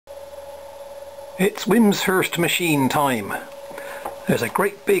It's Wimshurst machine time. There's a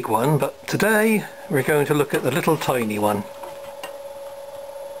great big one, but today we're going to look at the little tiny one.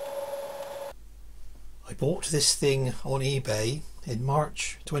 I bought this thing on eBay in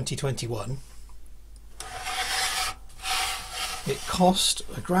March 2021. It cost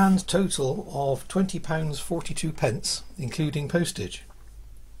a grand total of £20.42, including postage.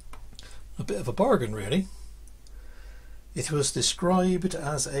 A bit of a bargain, really. It was described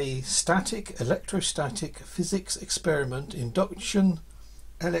as a static electrostatic physics experiment induction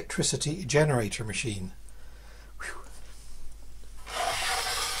electricity generator machine. Whew.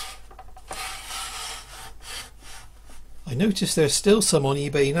 I notice there's still some on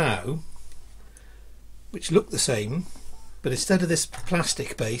eBay now which look the same, but instead of this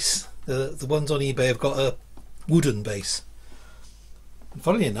plastic base, the ones on eBay have got a wooden base. And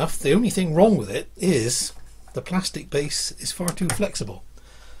funnily enough, the only thing wrong with it is the plastic base is far too flexible.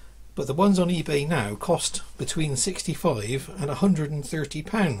 But the ones on eBay now cost between £65 and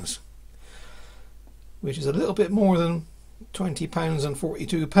 £130, which is a little bit more than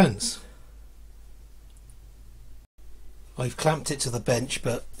 £20.42. I've clamped it to the bench,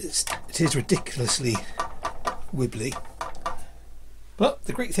 but it is ridiculously wibbly. But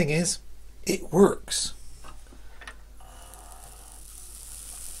the great thing is, it works.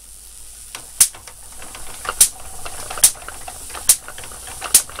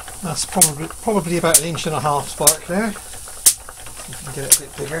 That's probably about 1.5 inches spark there. See if we can get it a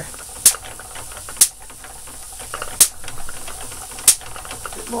bit bigger. A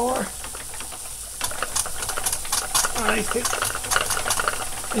bit more. I think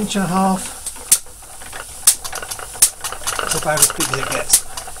 1.5 inches. That's about as big as it gets.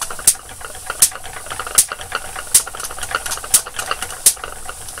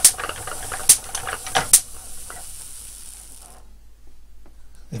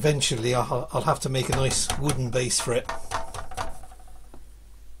 Eventually I'll have to make a nice wooden base for it.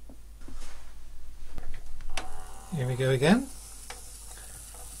 Here we go again.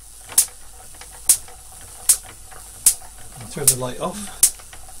 I'll turn the light off.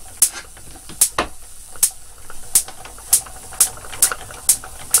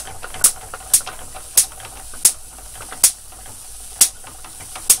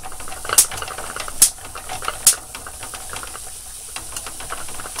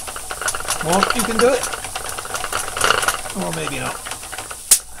 Come on, you can do it. Or maybe not.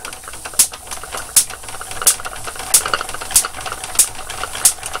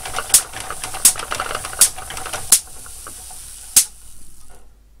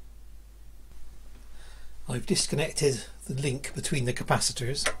 I've disconnected the link between the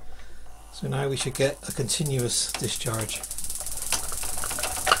capacitors, so now we should get a continuous discharge.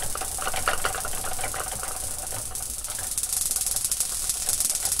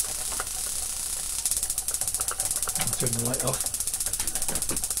 Turn the light off.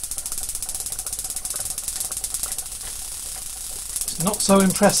 It's not so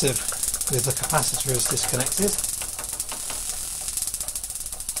impressive with the capacitors disconnected.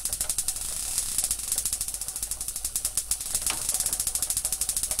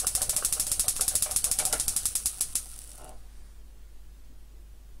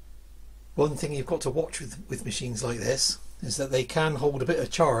 One thing you've got to watch with machines like this is that they can hold a bit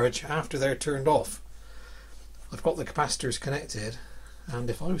of charge after they're turned off. I've got the capacitors connected, and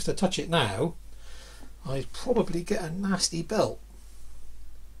if I was to touch it now, I'd probably get a nasty belt.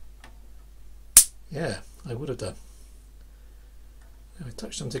 Yeah, I would have done. I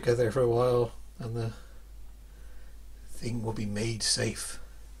touched them together for a while and the thing will be made safe.